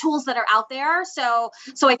different tools that are out there. So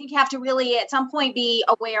I think you have to really at some point be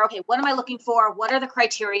aware, okay, what am I looking for? What are the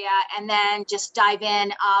criteria? And then just dive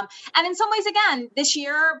in. And in some ways, again, this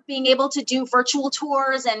year, being able to do virtual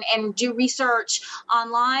tours and do research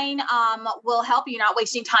online will help you not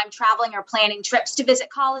wasting time traveling or planning trips to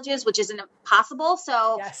visit colleges, which isn't possible.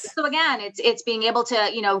 So again, it's being able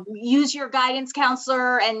to, use your guidance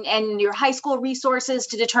counselor and your high school resources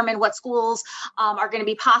to determine what schools are going to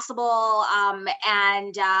be possible.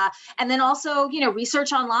 And then also,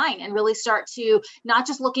 research online and really start to not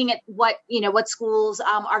just looking at what schools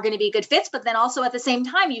are going to be good fits, but then also at the same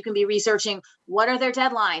time, you can be researching what are their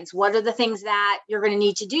deadlines? What are the things that you're going to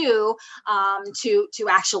need to do to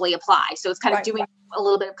actually apply? So it's kind of doing a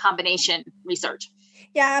little bit of combination research.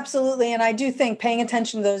 Yeah, absolutely. And I do think paying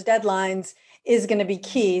attention to those deadlines is going to be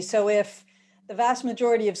key. So if the vast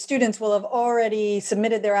majority of students will have already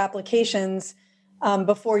submitted their applications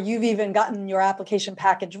before you've even gotten your application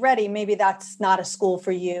package ready, maybe that's not a school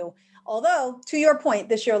for you. Although, to your point,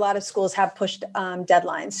 this year a lot of schools have pushed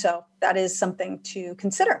deadlines. So that is something to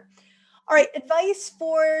consider. All right, advice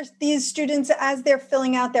for these students as they're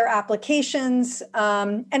filling out their applications,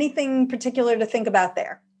 anything particular to think about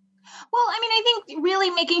there? Well, I mean, I think really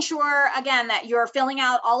making sure, again, that you're filling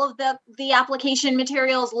out all of the application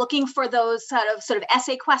materials, looking for those sort of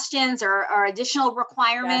essay questions or additional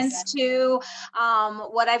requirements to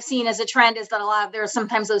what I've seen as a trend is that there are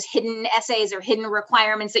sometimes those hidden essays or hidden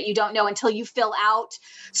requirements that you don't know until you fill out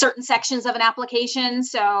certain sections of an application.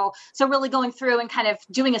 So really going through and kind of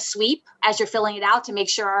doing a sweep as you're filling it out to make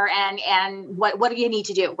sure, and what do you need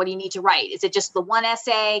to do? What do you need to write? Is it just the one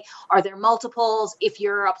essay? Are there multiples? If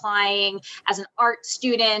you're applying as an art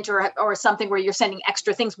student or something where you're sending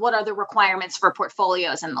extra things, what are the requirements for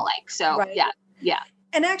portfolios and the like? So yeah.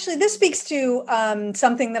 And actually, this speaks to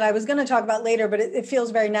something that I was going to talk about later, but it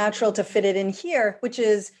feels very natural to fit it in here, which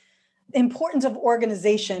is the importance of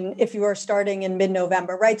organization if you are starting in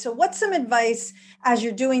mid-November, right? So what's some advice as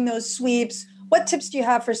you're doing those sweeps? What tips do you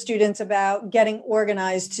have for students about getting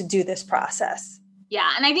organized to do this process? Yeah.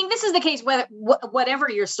 And I think this is the case whatever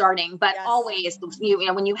you're starting, but always,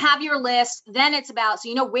 when you have your list, then it's about, so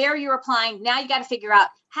you know where you're applying. Now you got to figure out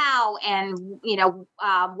how and,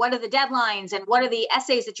 what are the deadlines and what are the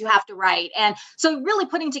essays that you have to write. And so really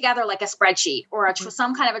putting together like a spreadsheet or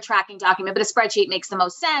some kind of a tracking document, but a spreadsheet makes the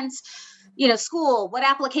most sense. School, what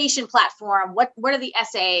application platform, what are the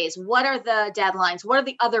essays, what are the deadlines, what are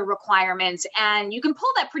the other requirements? And you can pull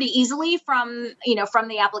that pretty easily from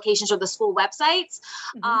the applications or the school websites.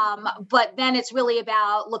 But then it's really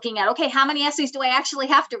about looking at, okay, how many essays do I actually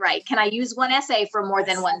have to write? Can I use one essay for more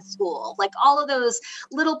than one school? Like all of those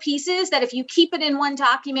little pieces that if you keep it in one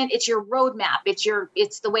document, it's your roadmap.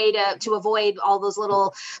 It's the way to avoid all those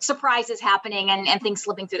little surprises happening and things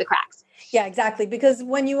slipping through the cracks. Yeah, exactly. Because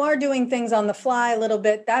when you are doing things on the fly a little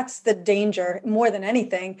bit, that's the danger more than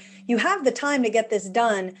anything. You have the time to get this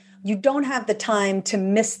done. You don't have the time to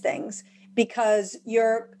miss things because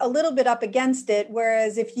you're a little bit up against it.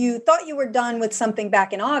 Whereas if you thought you were done with something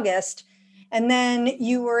back in August and then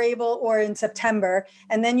you were able, or in September,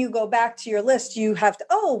 and then you go back to your list, you have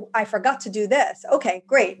to, I forgot to do this. Okay,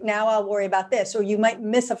 great. Now I'll worry about this. Or you might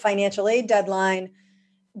miss a financial aid deadline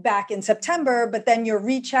back in September, but then you're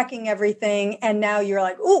rechecking everything. And now you're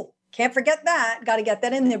like, can't forget that. Got to get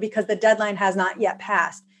that in there because the deadline has not yet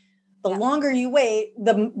passed. The longer you wait,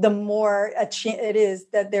 the more it is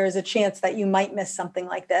that there is a chance that you might miss something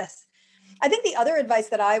like this. I think the other advice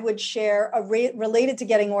that I would share related to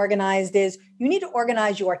getting organized is you need to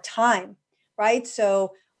organize your time, right?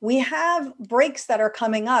 So we have breaks that are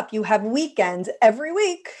coming up. You have weekends every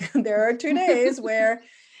week. There are 2 days where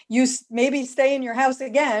you maybe stay in your house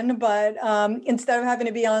again, but instead of having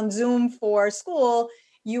to be on Zoom for school,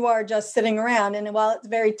 you are just sitting around. And while it's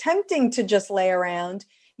very tempting to just lay around,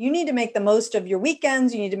 you need to make the most of your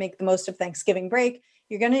weekends. You need to make the most of Thanksgiving break.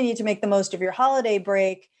 You're going to need to make the most of your holiday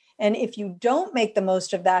break. And if you don't make the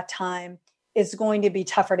most of that time, it's going to be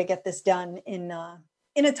tougher to get this done in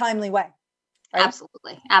a timely way. Right?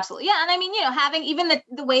 Absolutely. Yeah. And I mean, having even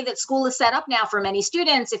the way that school is set up now for many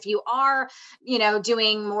students, if you are,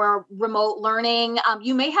 doing more remote learning,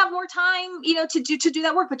 you may have more time, to do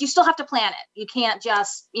that work, but you still have to plan it. You can't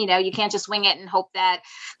just, wing it and hope that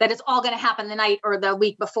it's all going to happen the night or the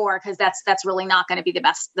week before, because that's really not going to be the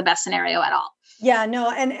best scenario at all. Yeah,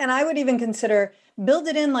 no. And I would even consider build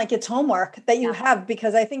it in like it's homework that you have,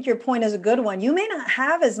 because I think your point is a good one. You may not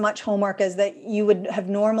have as much homework as that you would have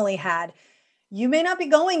normally had. You may not be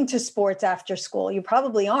going to sports after school. You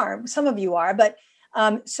probably are. Some of you are. But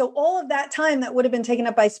so all of that time that would have been taken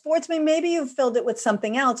up by sports, maybe you've filled it with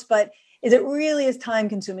something else, but it really is time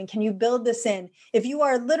consuming. Can you build this in? If you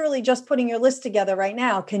are literally just putting your list together right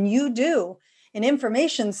now, can you do an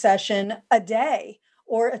information session a day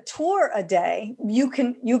or a tour a day? You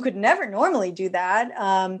could never normally do that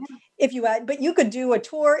but you could do a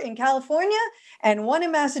tour in California and one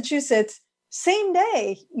in Massachusetts same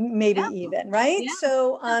day, maybe even, right? Yeah.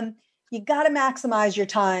 So you got to maximize your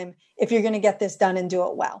time if you're going to get this done and do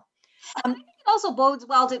it well. I think it also bodes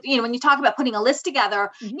well to, when you talk about putting a list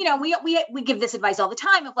together, we give this advice all the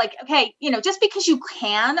time of like, okay, just because you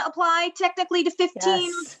can apply technically to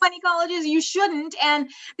 15, 20 colleges, you shouldn't. And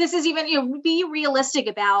this is even, be realistic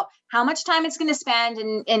about how much time it's going to spend.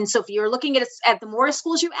 And so if you're looking at the more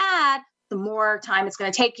schools you add, the more time it's going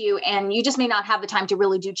to take you, and you just may not have the time to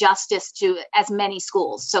really do justice to as many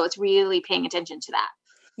schools. So it's really paying attention to that.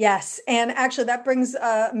 Yes. And actually that brings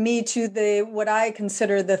me to what I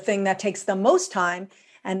consider the thing that takes the most time,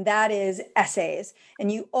 and that is essays. And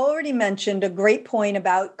you already mentioned a great point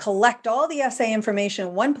about collect all the essay information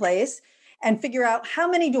in one place and figure out how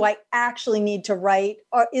many do I actually need to write,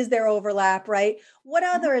 or is there overlap, right? What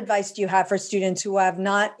other advice do you have for students who have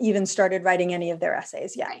not even started writing any of their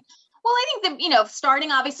essays yet? Right. Well, I think that,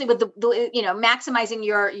 starting obviously with the maximizing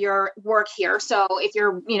your work here. So if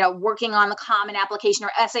you're, working on the common application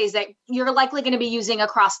or essays that you're likely going to be using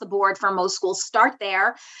across the board for most schools, start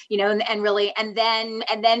there, and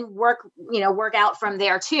then work out from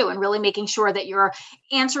there too, and really making sure that you're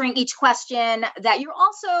answering each question, that you're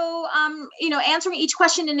also, answering each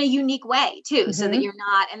question in a unique way too, so that you're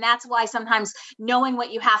not, and that's why sometimes knowing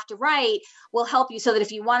what you have to write will help you, so that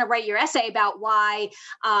if you want to write your essay about why,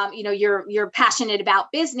 you're passionate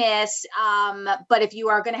about business, but if you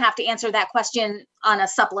are going to have to answer that question on a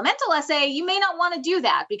supplemental essay, you may not want to do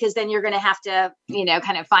that, because then you're going to have to,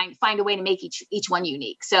 kind of find a way to make each one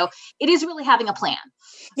unique. So it is really having a plan.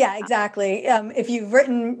 Yeah, exactly. If you've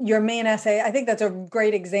written your main essay, I think that's a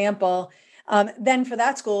great example. Then for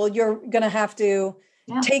that school, you're going to have to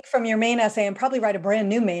take from your main essay and probably write a brand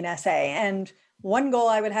new main essay. And one goal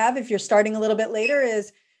I would have, if you're starting a little bit later,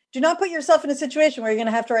 is do not put yourself in a situation where you're going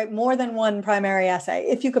to have to write more than one primary essay,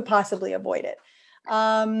 if you could possibly avoid it.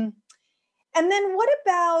 And then what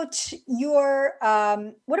about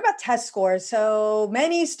test scores? So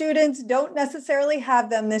many students don't necessarily have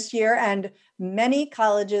them this year, and many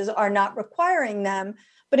colleges are not requiring them.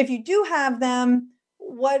 But if you do have them,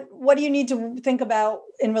 what do you need to think about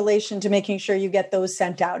in relation to making sure you get those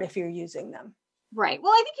sent out if you're using them? Right.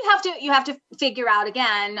 Well, I think you have to figure out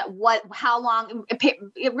again how long,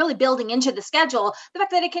 really building into the schedule, the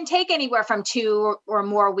fact that it can take anywhere from 2 or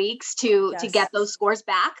more weeks to get those scores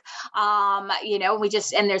back.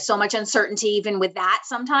 And there's so much uncertainty even with that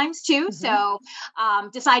sometimes too. Mm-hmm. So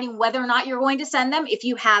deciding whether or not you're going to send them, if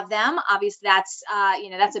you have them, obviously that's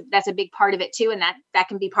a big part of it too, and that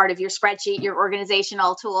can be part of your spreadsheet, your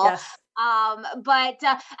organizational tool. Yes. And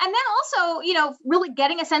then also really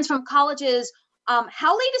getting a sense from colleges.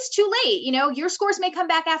 How late is too late? Your scores may come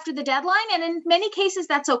back after the deadline, and in many cases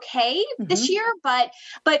that's okay this year. But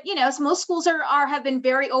most schools have been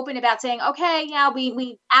very open about saying, okay, yeah,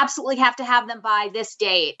 we absolutely have to have them by this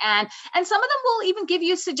date, and some of them will even give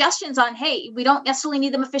you suggestions on, hey, we don't necessarily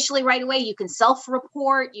need them officially right away. You can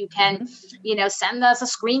self-report. You can, send us a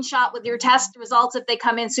screenshot with your test results if they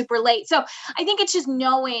come in super late. So I think it's just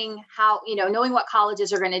knowing knowing what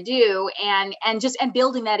colleges are going to do, and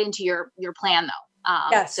building that into your plan though.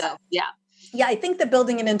 Yes. So, yeah. Yeah, I think that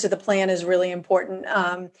building it into the plan is really important,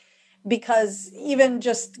 because even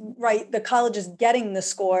just the colleges getting the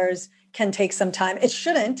scores can take some time. It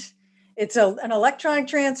shouldn't. It's an electronic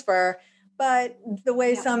transfer, but the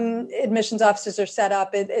way some admissions offices are set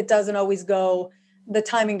up, it doesn't always go. The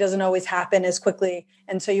timing doesn't always happen as quickly,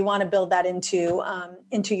 and so you want to build that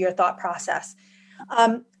into your thought process.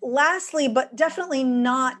 Lastly, but definitely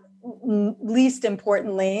not least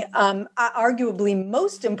importantly, arguably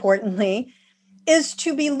most importantly, is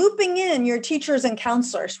to be looping in your teachers and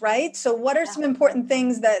counselors, right? So what are some important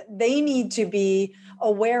things that they need to be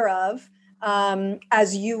aware of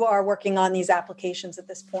as you are working on these applications at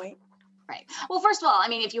this point? Right. Well, first of all,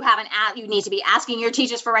 if you haven't, you need to be asking your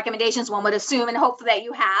teachers for recommendations. One would assume and hope that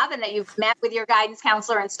you have, and that you've met with your guidance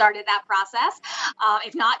counselor and started that process.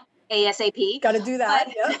 If not, ASAP. Got to do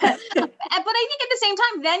that. But I think at the same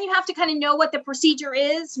time, then you have to kind of know what the procedure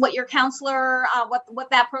is, what your counselor, what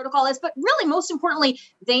that protocol is. But really, most importantly,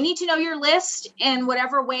 they need to know your list in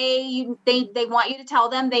whatever way they want you to tell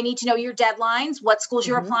them. They need to know your deadlines, what schools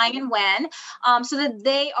you're applying and when, so that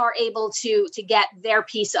they are able to get their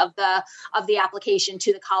piece of the application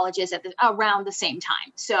to the colleges around the same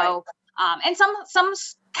time. So, and some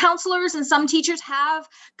counselors and some teachers have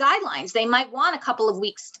guidelines. They might want a couple of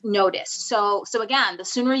weeks notice. So again, the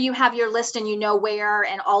sooner you have your list and where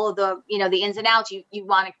and all of the, the ins and outs, you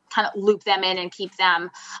want to kind of loop them in and keep them,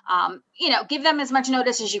 give them as much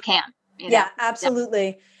notice as you can. Yeah,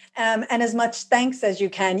 absolutely. And as much thanks as you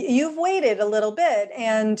can. You've waited a little bit,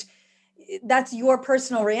 and that's your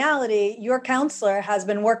personal reality. Your counselor has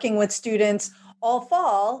been working with students all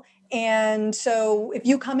fall. And so if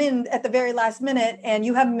you come in at the very last minute and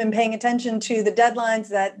you haven't been paying attention to the deadlines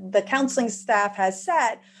that the counseling staff has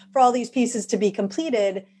set for all these pieces to be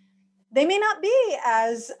completed, they may not be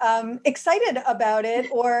as excited about it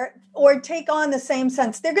or take on the same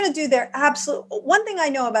sense. They're going to do their absolute. One thing I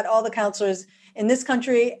know about all the counselors in this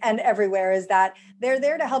country and everywhere is that they're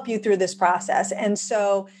there to help you through this process. And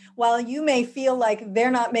so while you may feel like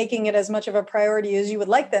they're not making it as much of a priority as you would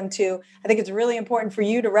like them to, I think it's really important for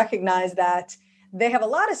you to recognize that they have a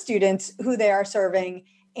lot of students who they are serving.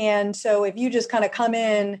 And so if you just kind of come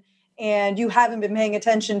in and you haven't been paying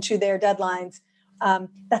attention to their deadlines,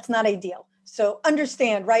 that's not ideal. So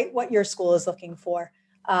understand, right, what your school is looking for.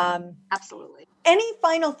 Absolutely. Any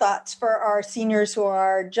final thoughts for our seniors who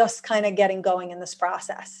are just kind of getting going in this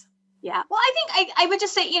process? Yeah. Well, I think I would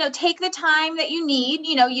just say, take the time that you need.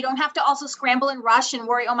 You don't have to also scramble and rush and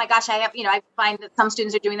worry, oh my gosh, I find that some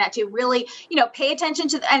students are doing that too. Really, pay attention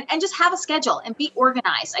to and just have a schedule and be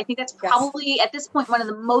organized. I think that's probably at this point one of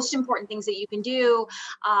the most important things that you can do.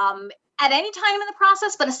 At any time in the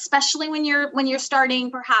process, but especially when you're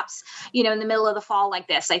starting, perhaps, in the middle of the fall like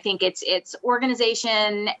this. I think it's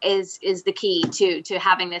organization is the key to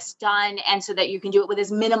having this done, and so that you can do it with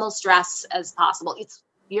as minimal stress as possible.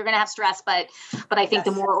 You're going to have stress, but I think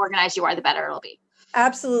the more organized you are, the better it'll be.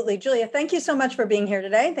 Absolutely. Julia, thank you so much for being here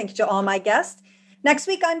today. Thank you to all my guests. Next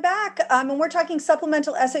week, I'm back, and we're talking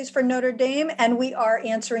supplemental essays for Notre Dame, and we are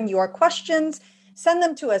answering your questions. Send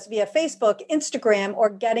them to us via Facebook, Instagram, or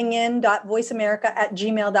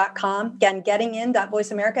gettingin.voiceamerica@gmail.com. Again,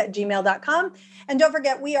 gettingin.voiceamerica@gmail.com. And don't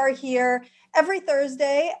forget, we are here every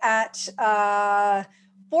Thursday at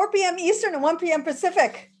 4 p.m. Eastern and 1 p.m.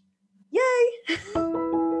 Pacific. Yay!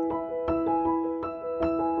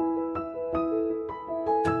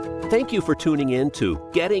 Thank you for tuning in to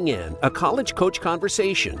Getting In, a college coach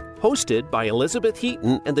conversation, hosted by Elizabeth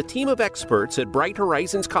Heaton and the team of experts at Bright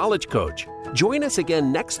Horizons College Coach. Join us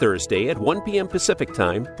again next Thursday at 1 p.m. Pacific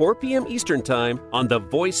Time, 4 p.m. Eastern Time on the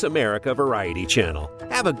Voice America Variety Channel.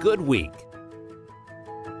 Have a good week.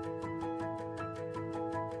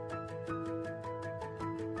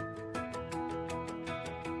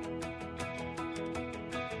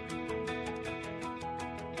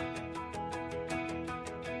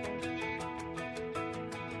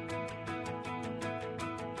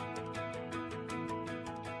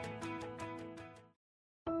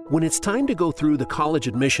 When it's time to go through the college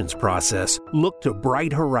admissions process, look to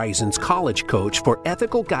Bright Horizons College Coach for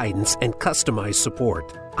ethical guidance and customized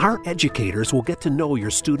support. Our educators will get to know your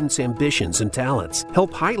students' ambitions and talents,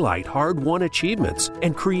 help highlight hard-won achievements,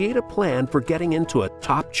 and create a plan for getting into a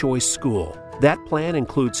top-choice school. That plan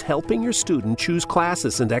includes helping your student choose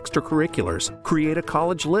classes and extracurriculars, create a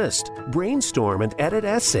college list, brainstorm and edit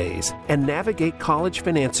essays, and navigate college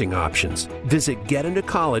financing options. Visit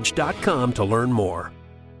getintocollege.com to learn more.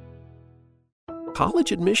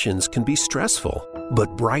 College admissions can be stressful,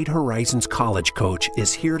 but Bright Horizons College Coach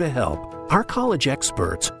is here to help. Our college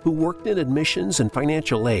experts, who worked in admissions and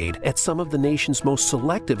financial aid at some of the nation's most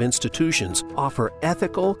selective institutions, offer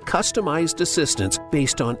ethical, customized assistance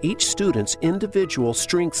based on each student's individual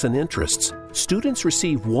strengths and interests. Students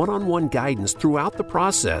receive one-on-one guidance throughout the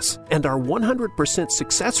process, and our 100%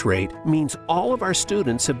 success rate means all of our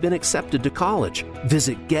students have been accepted to college.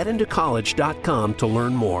 Visit getintocollege.com to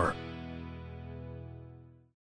learn more.